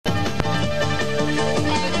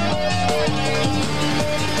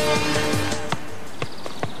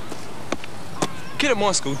at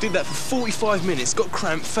my school did that for 45 minutes, got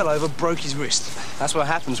cramped, fell over, broke his wrist. That's what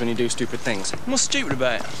happens when you do stupid things. What's stupid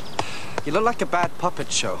about it? You look like a bad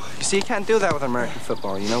puppet show. You see, you can't do that with American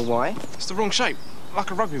football. You know why? It's the wrong shape,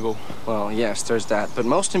 like a rugby ball. Well, yes, there's that. But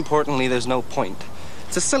most importantly, there's no point.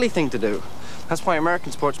 It's a silly thing to do. That's why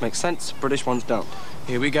American sports make sense, British ones don't.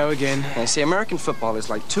 Here we go again. Now, see, American football is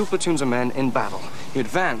like two platoons of men in battle. You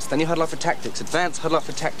advance, then you huddle up for tactics. Advance, huddle up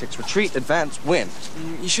for tactics. Retreat, advance, win.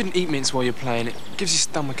 You shouldn't eat mince while you're playing. It gives you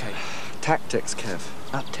stomachache. Tactics, Kev,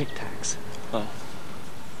 not tic-tacs. Oh.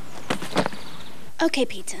 Okay,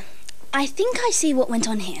 Peter. I think I see what went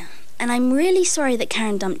on here, and I'm really sorry that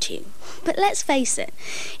Karen dumped you. But let's face it,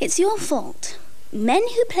 it's your fault. Men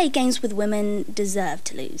who play games with women deserve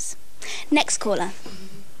to lose. Next caller.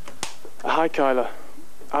 Hi, Kyla.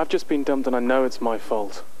 I've just been dumped and I know it's my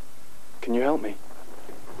fault. Can you help me?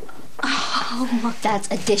 Oh, that's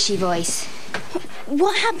a dishy voice.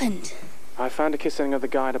 What happened? I found her kissing another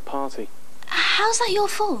guy at a party. How's that your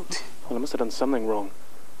fault? Well, I must have done something wrong.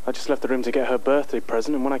 I just left the room to get her birthday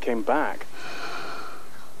present, and when I came back...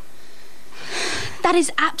 That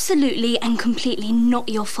is absolutely and completely not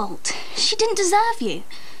your fault. She didn't deserve you.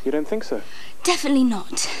 You don't think so? Definitely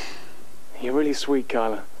not. You're really sweet,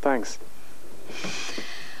 Kyla. Thanks.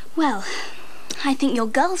 Well, I think your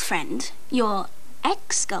girlfriend, your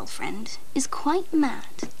ex-girlfriend, is quite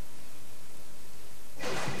mad.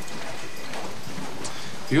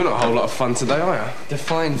 You're not a whole lot of fun today, are you?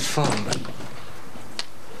 Define fun.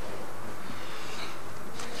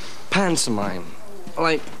 Pantomime.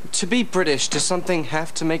 Like, to be British, does something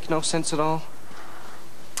have to make no sense at all?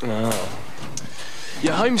 Oh.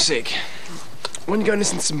 You're homesick. When you go and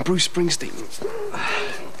listen to some Bruce Springsteen?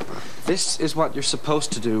 This is what you're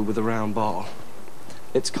supposed to do with a round ball.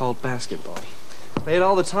 It's called basketball. Play it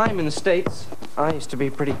all the time in the States. I used to be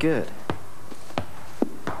pretty good.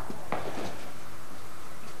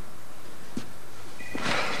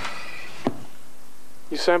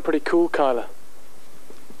 You sound pretty cool, Kyla.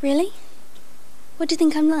 Really? What do you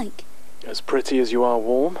think I'm like? As pretty as you are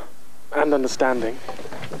warm and understanding.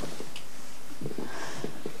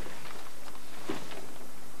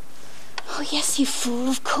 Oh, yes, you fool,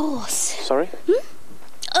 of course. Sorry?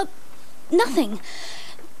 Nothing.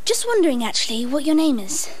 Just wondering, actually, what your name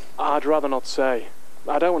is. I'd rather not say.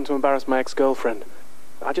 I don't want to embarrass my ex-girlfriend.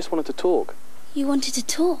 I just wanted to talk. You wanted to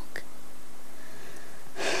talk?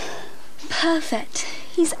 Perfect.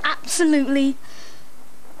 He's absolutely...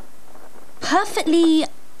 perfectly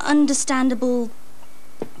understandable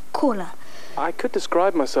caller. I could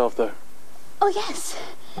describe myself, though. Oh, yes.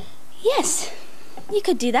 Yes. You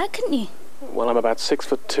could do that, couldn't you? Well, I'm about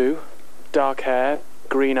 6'2", dark hair,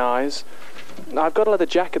 green eyes. I've got a leather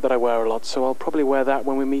jacket that I wear a lot, so I'll probably wear that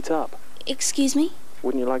when we meet up. Excuse me?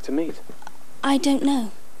 Wouldn't you like to meet? I don't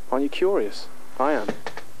know. Aren't you curious? I am.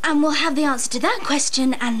 And we'll have the answer to that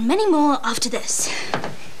question and many more after this.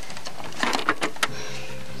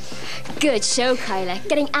 Good show, Kyla.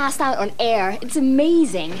 Getting asked out on air. It's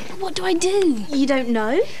amazing. What do I do? You don't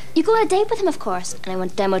know? You go on a date with him, of course. And I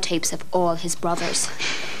want demo tapes of all his brothers.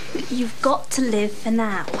 You've got to live for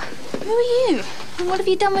now. Who are you? And what have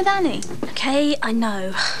you done with Annie? Okay, I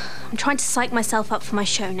know. I'm trying to psych myself up for my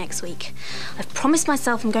show next week. I've promised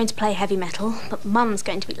myself I'm going to play heavy metal, but Mum's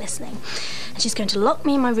going to be listening. And she's going to lock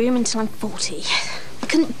me in my room until I'm 40. I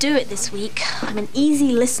couldn't do it this week. I'm an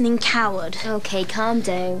easy listening coward. Okay, calm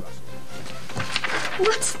down.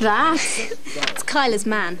 What's that? It's Kyla's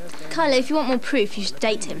man. Kyla, if you want more proof, you should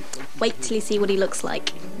date him. Wait till you see what he looks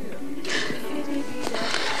like.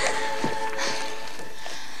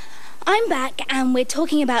 I'm back and we're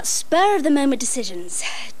talking about spur-of-the-moment decisions.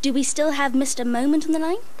 Do we still have Mr. Moment on the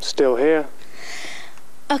line? Still here.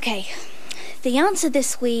 Okay. The answer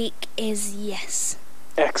this week is yes.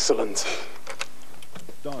 Excellent.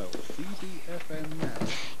 Dial CBFM now.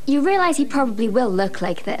 You realise he probably will look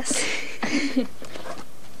like this.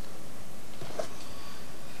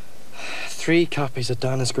 3 copies of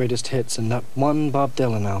Donna's Greatest Hits and not one Bob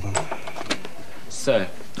Dylan album. So,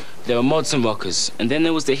 there were mods and rockers, and then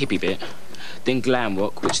there was the hippie bit, then glam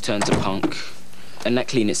rock, which turned to punk, and that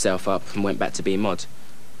cleaned itself up and went back to being mod.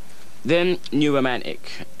 Then new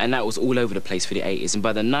romantic, and that was all over the place for the 80s, and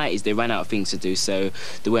by the 90s they ran out of things to do, so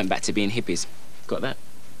they went back to being hippies. Got that?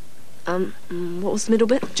 What was the middle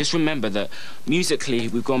bit? Just remember that musically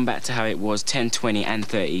we've gone back to how it was 10, 20 and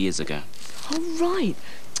 30 years ago. Oh, right.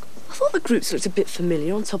 I thought the groups looked a bit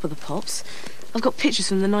familiar on Top of the Pops. I've got pictures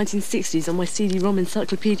from the 1960s on my CD-ROM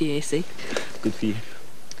encyclopedia, you see. Good for you.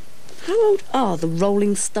 How old are the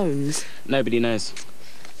Rolling Stones? Nobody knows.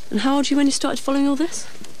 And how old were you when you started following all this?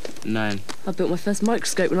 9. I built my first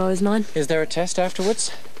microscope when I was 9. Is there a test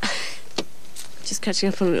afterwards? Just catching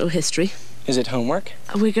up on a little history. Is it homework?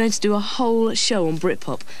 We're going to do a whole show on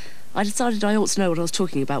Britpop. I decided I ought to know what I was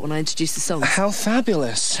talking about when I introduced the songs. How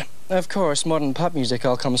fabulous. Of course, modern pop music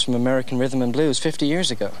all comes from American rhythm and blues 50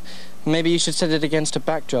 years ago. Maybe you should set it against a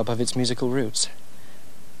backdrop of its musical roots.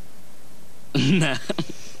 Nah.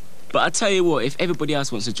 But I tell you what, if everybody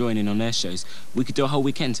else wants to join in on their shows, we could do a whole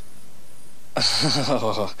weekend.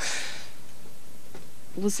 Oh.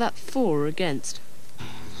 Was that for or against?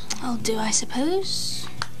 I'll do, I suppose.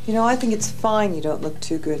 You know, I think it's fine you don't look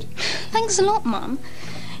too good. Thanks a lot, Mum.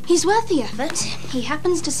 He's worth the effort. He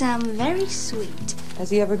happens to sound very sweet.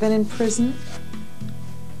 Has he ever been in prison?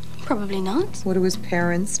 Probably not. What do his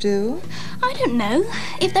parents do? I don't know.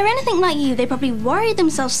 If they're anything like you, they probably worry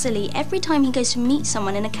themselves silly every time he goes to meet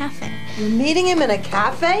someone in a cafe. You're meeting him in a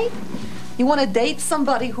cafe? You want to date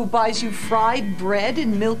somebody who buys you fried bread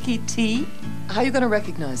and milky tea? How are you going to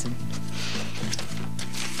recognize him?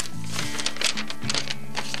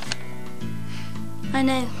 I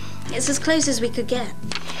know. It's as close as we could get.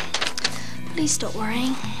 Please stop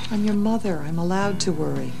worrying. I'm your mother. I'm allowed to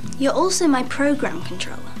worry. You're also my program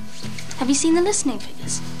controller. Have you seen the listening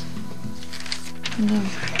figures? No.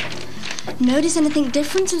 Notice anything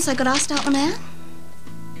different since I got asked out on air?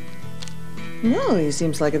 No, he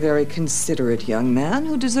seems like a very considerate young man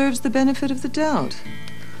who deserves the benefit of the doubt.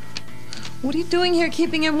 What are you doing here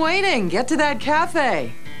keeping him waiting? Get to that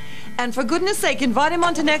cafe. And for goodness sake, invite him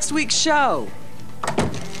onto next week's show.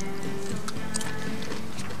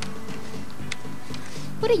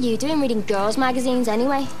 What are you doing reading girls' magazines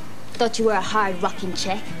anyway? Thought you were a hard-rocking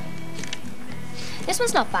chick. This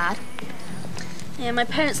one's not bad. Yeah, my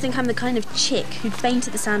parents think I'm the kind of chick who'd faint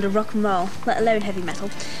at the sound of rock and roll, let alone heavy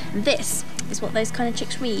metal. And this is what those kind of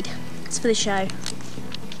chicks read. It's for the show.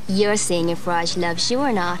 You're seeing if Raj loves you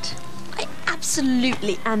or not. I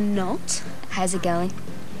absolutely am not. How's it going?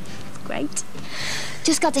 Great.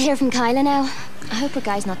 Just got to hear from Kyla now. I hope her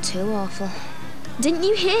guy's not too awful. Didn't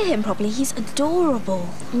you hear him properly? He's adorable.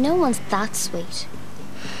 No one's that sweet.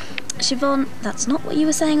 Siobhan, that's not what you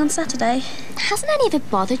were saying on Saturday. Hasn't any of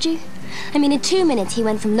it bothered you? I mean, in 2 minutes he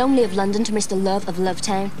went from Lonely of London to Mr. Love of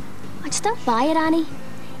Lovetown. I just don't buy it, Annie.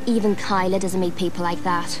 Even Kyla doesn't meet people like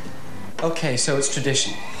that. Okay, so it's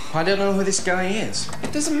tradition. I don't know who this guy is.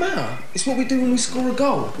 It doesn't matter. It's what we do when we score a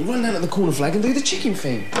goal. We run down at the corner flag and do the chicken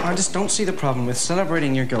thing. I just don't see the problem with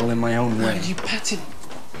celebrating your goal in my own way. You patted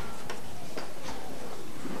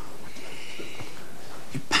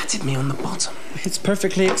me on the bottom. It's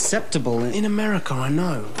perfectly acceptable. In America, I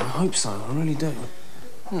know. I hope so. I really do.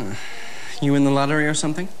 You win the lottery or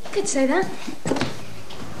something? Could say that.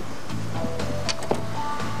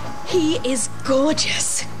 He is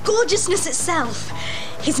gorgeous. Gorgeousness itself.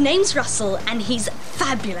 His name's Russell, and he's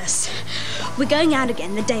fabulous. We're going out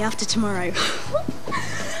again the day after tomorrow.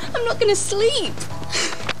 I'm not going to sleep.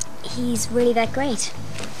 He's really that great.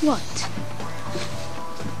 What?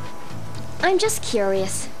 I'm just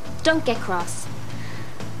curious. Don't get cross.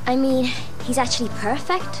 I mean, he's actually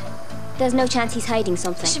perfect. There's no chance he's hiding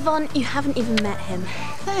something. Siobhan, you haven't even met him.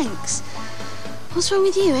 Thanks. What's wrong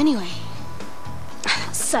with you, anyway?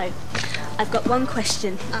 So, I've got one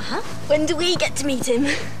question. Uh-huh. When do we get to meet him?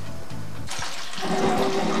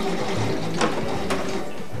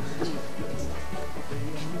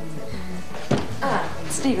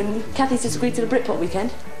 Stephen, Kathy's just agreed to the Britpop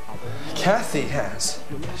weekend. Kathy has.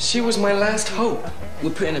 She was my last hope.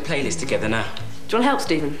 We're putting a playlist together now. Do you want help,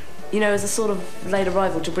 Stephen? You know, as a sort of late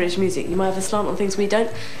arrival to British music, you might have a slant on things we don't.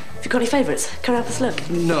 If you've got any favourites, come and have a look.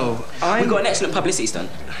 No, We've got an excellent publicity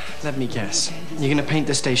stunt. Let me guess. You're gonna paint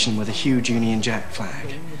the station with a huge Union Jack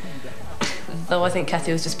flag. Though I think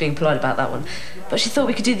Kathy was just being polite about that one. But she thought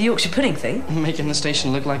we could do the Yorkshire pudding thing. Making the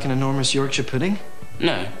station look like an enormous Yorkshire pudding?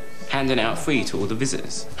 No, handing it out free to all the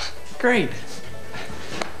visitors. Great.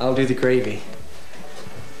 I'll do the gravy.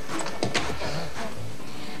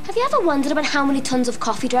 Have you ever wondered about how many tons of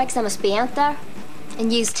coffee dregs there must be out there?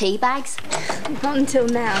 And used tea bags? Not until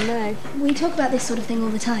now, no. We talk about this sort of thing all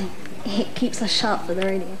the time. It keeps us sharp for the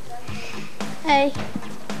radio. Hey,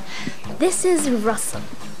 this is Russell.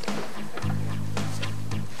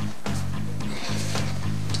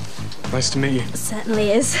 Nice to meet you.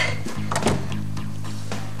 Certainly is.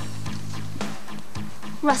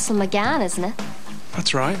 Russell McGann, isn't it?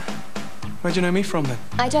 That's right. Where'd you know me from, then?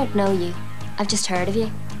 I don't know you. I've just heard of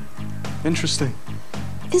you. Interesting.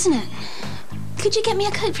 Isn't it? Could you get me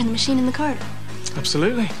a Coke from the machine in the corridor?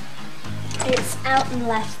 Absolutely. It's out and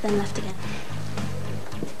left, then left again.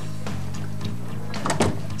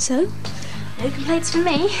 So? No complaints from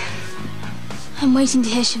me. I'm waiting to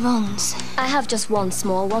hear Siobhan's. I have just one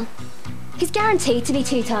small one. He's guaranteed to be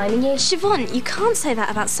two-timing you. Siobhan, you can't say that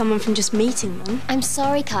about someone from just meeting them. I'm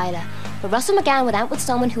sorry, Kyla, but Russell McGann went out with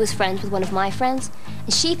someone who was friends with one of my friends,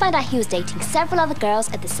 and she found out he was dating several other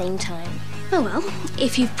girls at the same time. Oh well,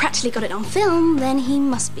 if you've practically got it on film, then he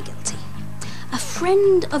must be guilty. A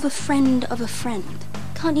friend of a friend of a friend.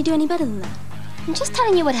 Can't you do any better than that? I'm just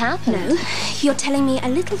telling you what happened. No, you're telling me a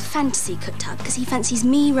little fantasy cooked up because he fancies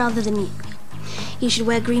me rather than you. You should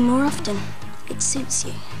wear green more often. It suits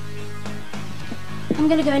you. I'm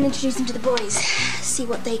gonna go and introduce him to the boys. See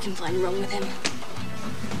what they can find wrong with him.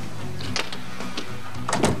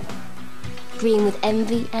 Green with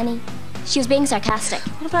envy, Annie? She was being sarcastic.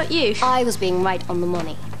 What about you? I was being right on the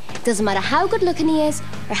money. Doesn't matter how good looking he is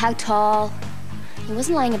or how tall. He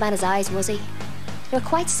wasn't lying about his eyes, was he? They were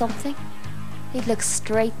quite something. He'd look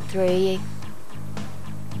straight through you.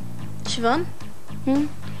 Siobhan? You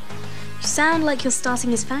sound like you're starting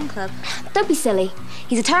his fan club. Don't be silly.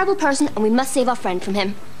 He's a terrible person and we must save our friend from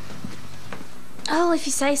him. Oh, if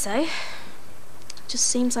you say so. Just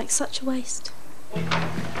seems like such a waste.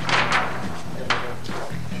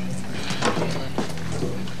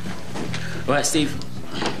 Right, Steve,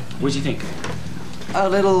 what do you think? A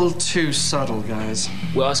little too subtle, guys.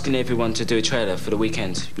 We're asking everyone to do a trailer for the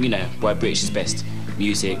weekend. You know, why British is best.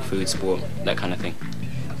 Music, food, sport, that kind of thing.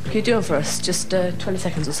 Can you do it for us? Just 20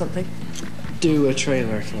 seconds or something? Do a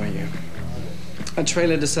trailer for you. A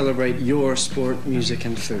trailer to celebrate your sport, music,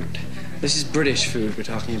 and food. This is British food we're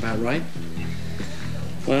talking about, right?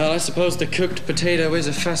 Well, I suppose the cooked potato is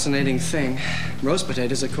a fascinating thing. Roast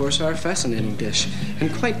potatoes, of course, are a fascinating dish,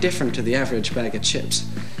 and quite different to the average bag of chips.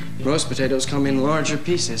 Roast potatoes come in larger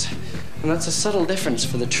pieces, and that's a subtle difference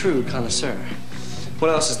for the true connoisseur.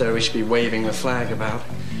 What else is there we should be waving the flag about?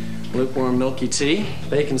 Lukewarm milky tea,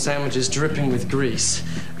 bacon sandwiches dripping with grease,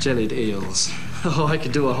 jellied eels. Oh, I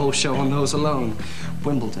could do a whole show on those alone.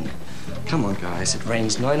 Wimbledon. Come on, guys, it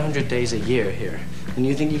rains 900 days a year here. And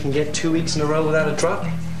you think you can get 2 weeks in a row without a drop?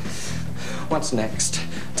 What's next?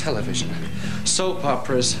 Television. Soap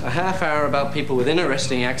operas, a half hour about people with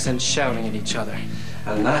interesting accents shouting at each other.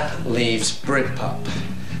 And that leaves Britpop.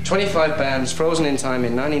 25 bands frozen in time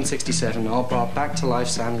in 1967, all brought back to life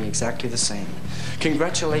sounding exactly the same.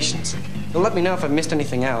 Congratulations. Well, let me know if I've missed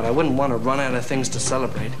anything out. I wouldn't want to run out of things to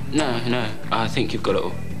celebrate. No, I think you've got it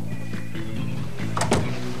all.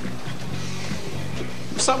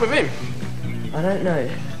 What's up with him? I don't know.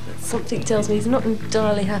 But something tells me he's not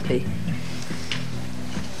entirely happy.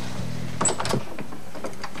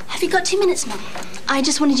 Have you got 2 minutes, Mum? I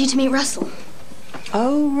just wanted you to meet Russell.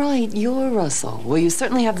 Oh, right, you're Russell. Well, you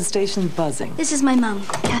certainly have the station buzzing. This is my mum,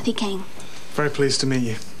 Kathy Kane. Very pleased to meet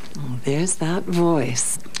you. Oh, there's that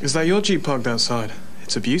voice. Is that your Jeep parked outside?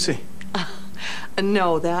 It's a beauty.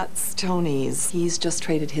 No, that's Tony's. He's just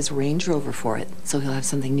traded his Range Rover for it, so he'll have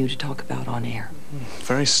something new to talk about on air.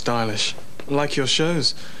 Very stylish. I like your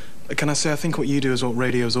shows. Can I say I think what you do is what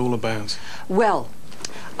radio's all about? Well,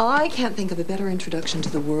 I can't think of a better introduction to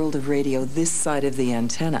the world of radio this side of the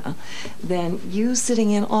antenna than you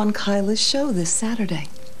sitting in on Kyla's show this Saturday.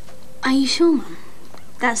 Are you sure, Mum?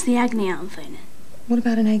 That's the agony aunt I'm phoning. What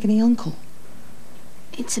about an agony uncle?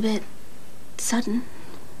 It's a bit sudden.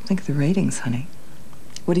 Think of the ratings, honey.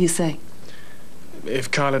 What do you say?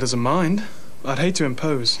 If Kyla doesn't mind, I'd hate to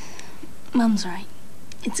impose. Mum's right.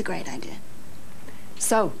 It's a great idea.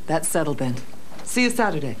 So, that's settled then. See you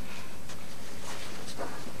Saturday.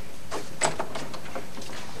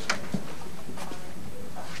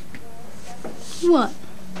 What?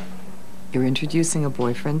 You're introducing a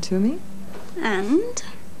boyfriend to me? And?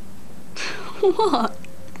 What?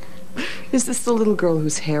 Is this the little girl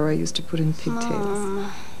whose hair I used to put in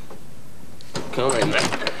pigtails? Come on,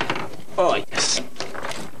 man. Oh, yes.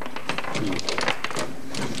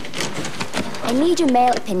 I need your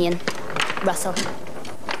male opinion, Russell.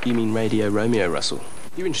 You mean Radio Romeo, Russell?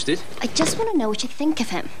 You interested? I just want to know what you think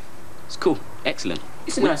of him. It's cool. Excellent.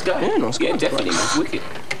 He's a nice guy. Yeah, nice guy. Yeah, definitely. Nice. Wicked.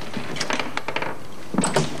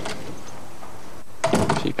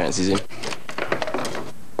 She fancies him.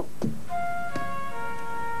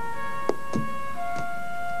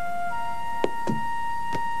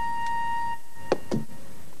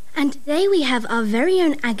 And today we have our very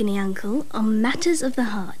own agony uncle on matters of the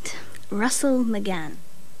heart, Russell McGann.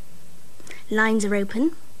 Lines are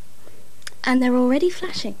open, and they're already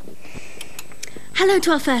flashing. Hello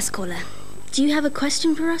to our first caller. Do you have a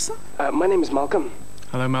question for Russell? My name is Malcolm.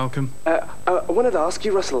 Hello, Malcolm. I wanted to ask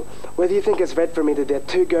you, Russell, whether you think it's right for me to date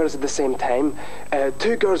two girls at the same time.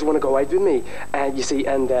 Two girls want to go out with me, you see,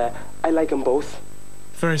 and I like them both.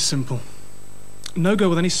 Very simple. No girl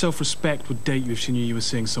with any self-respect would date you if she knew you were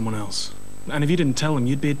seeing someone else. And if you didn't tell them,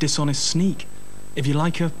 you'd be a dishonest sneak. If you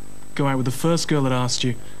like her, go out with the first girl that asked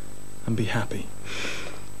you, and be happy.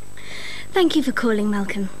 Thank you for calling,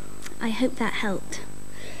 Malcolm. I hope that helped.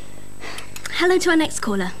 Hello to our next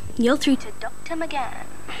caller. You're through to Dr. McGann.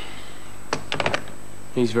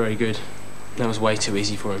 He's very good. That was way too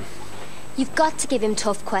easy for him. You've got to give him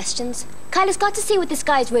tough questions. Kyla's got to see what this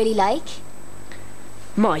guy's really like.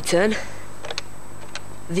 My turn.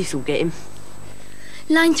 This'll get him.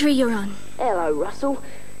 Line 3, you're on. Hello, Russell.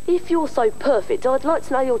 If you're so perfect, I'd like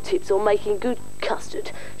to know your tips on making good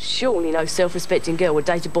custard. Surely no self-respecting girl would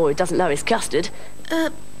date a boy who doesn't know it's custard.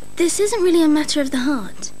 This isn't really a matter of the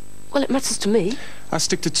heart. Well, it matters to me. I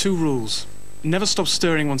stick to 2 rules. Never stop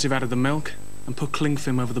stirring once you've added the milk, and put cling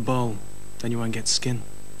film over the bowl. Then you won't get skin.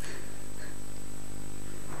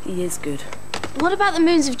 He is good. What about the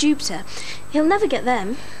moons of Jupiter? He'll never get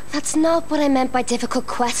them. That's not what I meant by difficult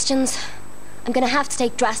questions. I'm gonna have to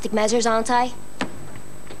take drastic measures, aren't I?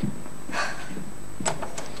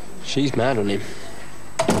 She's mad on him.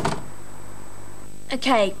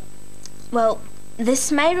 Okay, well,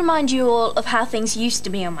 this may remind you all of how things used to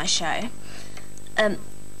be on my show.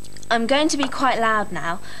 I'm going to be quite loud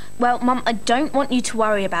now. Well, Mum, I don't want you to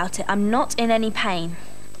worry about it. I'm not in any pain.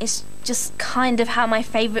 It's just kind of how my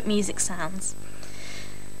favourite music sounds.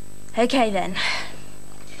 Okay, then.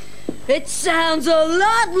 It sounds a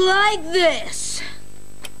lot like this.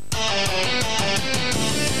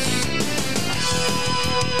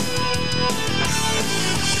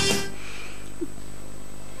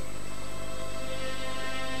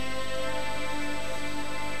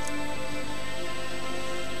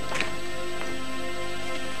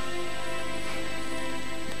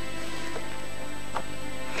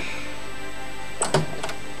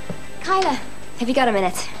 Kyla, have you got a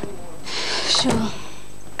minute? Sure.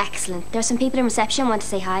 Excellent. There's some people in reception who want to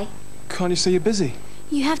say hi. Can't you say you're busy?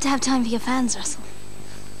 You have to have time for your fans, Russell.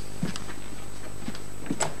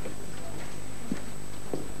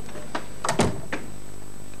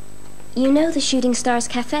 You know the Shooting Stars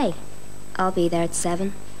Cafe? I'll be there at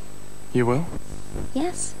 7. You will?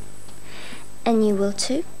 Yes. And you will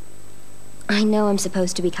too? I know I'm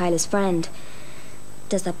supposed to be Kyla's friend.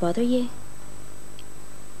 Does that bother you?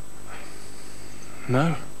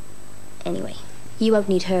 No. Anyway, you won't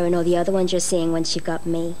need her and all the other ones you're seeing once you've got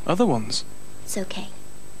me. Other ones? It's okay.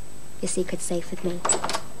 Your secret's safe with me.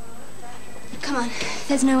 Come on,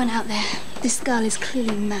 there's no one out there. This girl is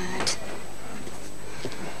clearly mad.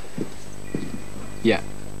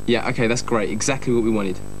 Yeah, okay, that's great. Exactly what we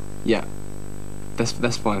wanted. Yeah.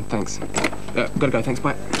 That's fine, thanks. Gotta go, thanks,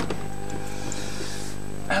 bye.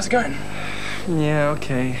 How's it going? Yeah,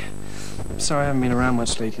 okay. Sorry I haven't been around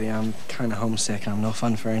much lately. I'm kind of homesick and I'm no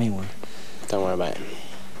fun for anyone. Don't worry about it.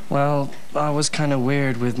 Well, I was kind of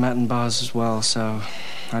weird with Matt and Boz as well, so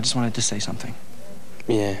I just wanted to say something.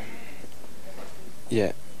 Yeah.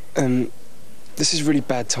 This is really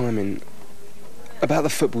bad timing. About the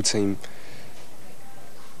football team.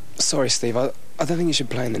 Sorry, Steve, I don't think you should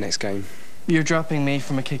play in the next game. You're dropping me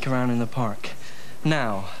from a kick around in the park.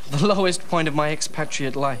 Now, the lowest point of my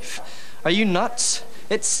expatriate life. Are you nuts?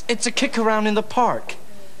 It's a kick around in the park.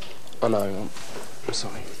 I know, I'm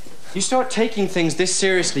sorry. You start taking things this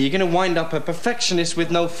seriously, you're gonna wind up a perfectionist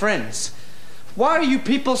with no friends. Why are you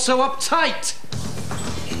people so uptight?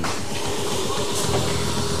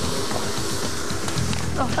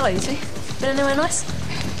 Oh, hello, you two. Been anywhere nice?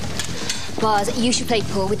 Boz, you should play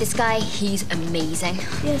pool with this guy. He's amazing.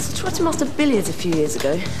 Yes, I tried to master billiards a few years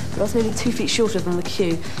ago, but I was nearly 2 feet shorter than the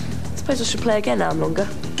cue. I suppose I should play again now I'm longer.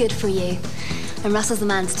 Good for you. And Russell's the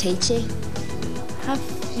man to teach you. Have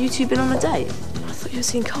you two been on a date? I thought you were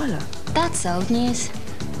seeing Kyla. That's old news.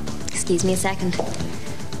 Excuse me a second.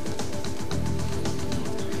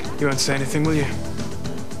 You won't say anything, will you?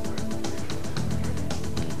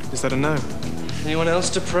 Is that a no? Anyone else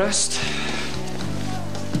depressed?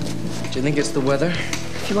 Do you think it's the weather?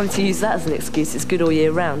 If you wanted to use that as an excuse, it's good all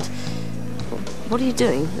year round. What are you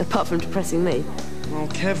doing, apart from depressing me? Well,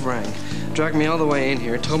 Kev rang. Dragged me all the way in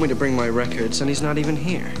here, told me to bring my records, and he's not even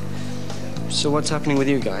here. So what's happening with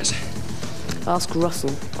you guys? Ask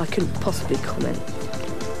Russell. I couldn't possibly comment.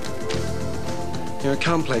 You're a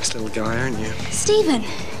complex little guy, aren't you? Stephen!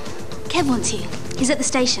 Kev wants you. He's at the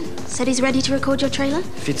station. Said he's ready to record your trailer.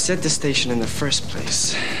 If he'd said the station in the first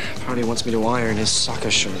place, probably wants me to iron his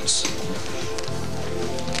soccer shirts.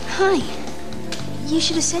 Hi. You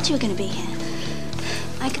should have said you were going to be here.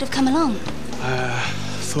 I could have come along.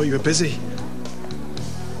 Thought you were busy.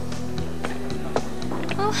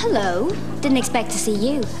 Oh, hello. Didn't expect to see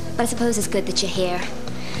you, but I suppose it's good that you're here.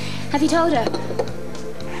 Have you told her?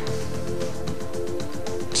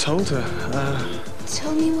 Told her?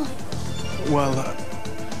 Told me what? Well,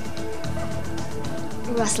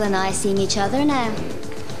 Russell and I are seeing each other now.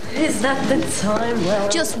 Is that the time? Well...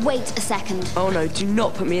 Just wait a second. Oh no, do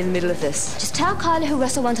not put me in the middle of this. Just tell Kyla who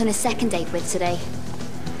Russell went on his second date with today.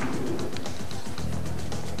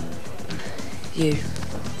 You.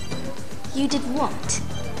 You did what?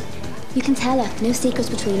 You can tell her. No secrets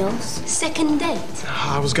between us. Second date?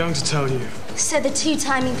 I was going to tell you. So the 2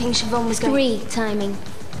 timing thing Siobhan was going... 3 timing.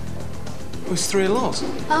 It was 3 a lot.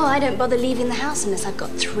 Oh, I don't bother leaving the house unless I've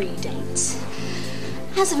got 3 dates.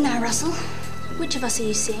 As of now, Russell, which of us are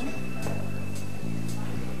you seeing?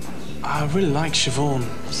 I really like Siobhan.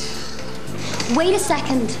 Wait a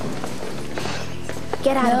second.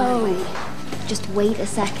 Get out of my way. No. Just wait a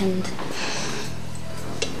second.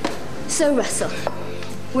 So, Russell,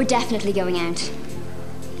 we're definitely going out.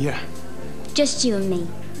 Yeah. Just you and me.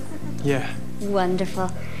 Yeah.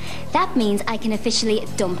 Wonderful. That means I can officially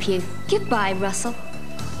dump you. Goodbye, Russell.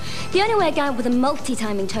 The only way I go out with a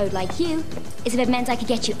multi-timing toad like you is if it meant I could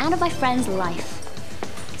get you out of my friend's life.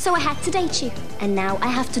 So I had to date you, and now I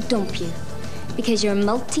have to dump you. Because you're a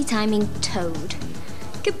multi-timing toad.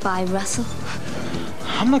 Goodbye, Russell.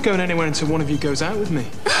 I'm not going anywhere until one of you goes out with me.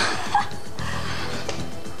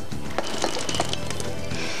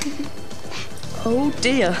 Oh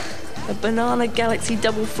dear. A banana galaxy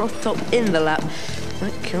double froth top in the lap.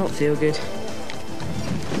 That can't feel good.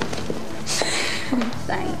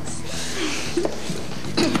 Thanks.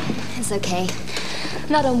 It's okay.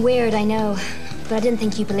 Not unweird, I know. But I didn't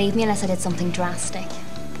think you'd believe me unless I did something drastic.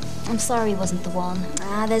 I'm sorry he wasn't the one.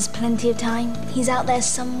 Ah, there's plenty of time. He's out there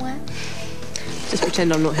somewhere. Just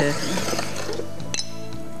pretend I'm not here.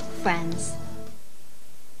 Friends.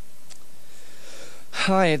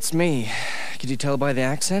 Hi, it's me. Could you tell by the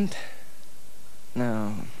accent?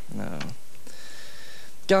 No.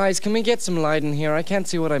 Guys, can we get some light in here? I can't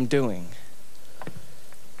see what I'm doing.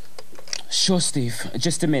 Sure, Steve.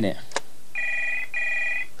 Just a minute.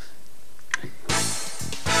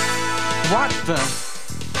 What the?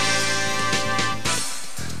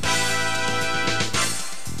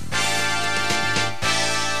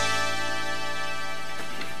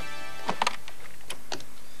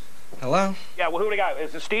 Hello? Yeah, well, who do we got?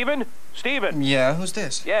 Is it Steven? Steven? Yeah, who's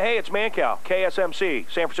this? Yeah, hey, it's Mancow, KSMC,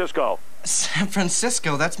 San Francisco. San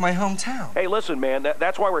Francisco? That's my hometown. Hey, listen, man,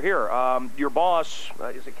 that's why we're here. Your boss,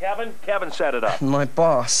 is it Kevin? Kevin set it up. My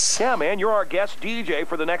boss. Yeah, man, you're our guest DJ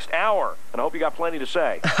for the next hour, and I hope you got plenty to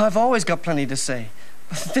say. I've always got plenty to say.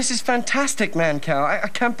 This is fantastic, Mancow. I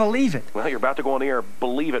can't believe it. Well, you're about to go on the air.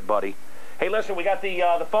 Believe it, buddy. Hey, listen, we got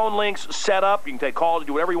the phone links set up. You can take calls,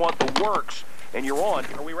 do whatever you want. The works. And you're on.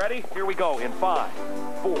 Are we ready? Here we go in 5,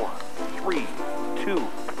 4, 3, 2.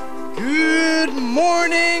 Good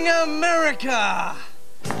morning, America!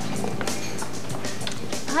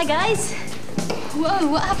 Hi, guys. Whoa,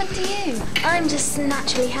 what happened to you? I'm just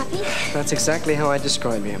naturally happy. That's exactly how I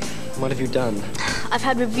describe you. What have you done? I've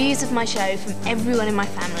had reviews of my show from everyone in my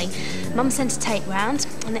family. Mum sent a tape round,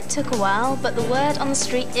 and it took a while, but the word on the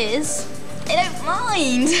street is... they don't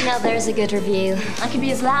mind. Now there's a good review. I can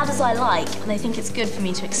be as loud as I like, and they think it's good for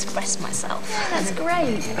me to express myself. Yeah, that's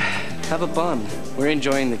great. Have a bun. We're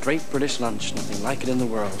enjoying the great British lunch. Nothing like it in the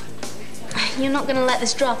world. You're not going to let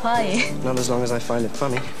this drop, are you? Not as long as I find it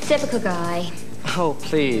funny. Typical guy. Oh,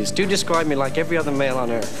 please. Do describe me like every other male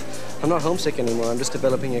on Earth. I'm not homesick anymore. I'm just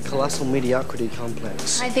developing a colossal mediocrity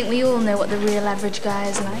complex. I think we all know what the real average guy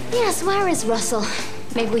is like. Yes, where is Russell?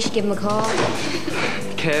 Maybe we should give him a call.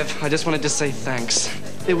 Kev, I just wanted to say thanks.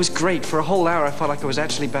 It was great. For a whole hour, I felt like I was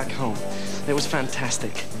actually back home. It was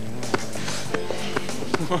fantastic.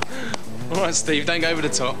 All right, Steve, don't go over the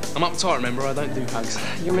top. I'm uptight, remember? I don't do hugs.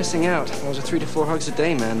 You're missing out. I was a 3 to 4 hugs a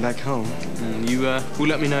day man back home. You will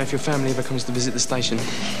let me know if your family ever comes to visit the station.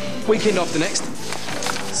 Weekend after next.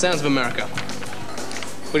 Sounds of America.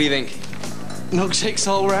 What do you think? Milkshakes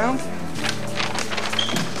all round?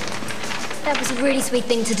 That was a really sweet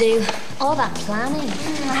thing to do. All that planning.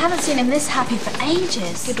 I haven't seen him this happy for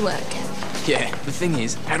ages. Good work, Kev. Yeah, the thing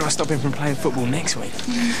is, how do I stop him from playing football next week?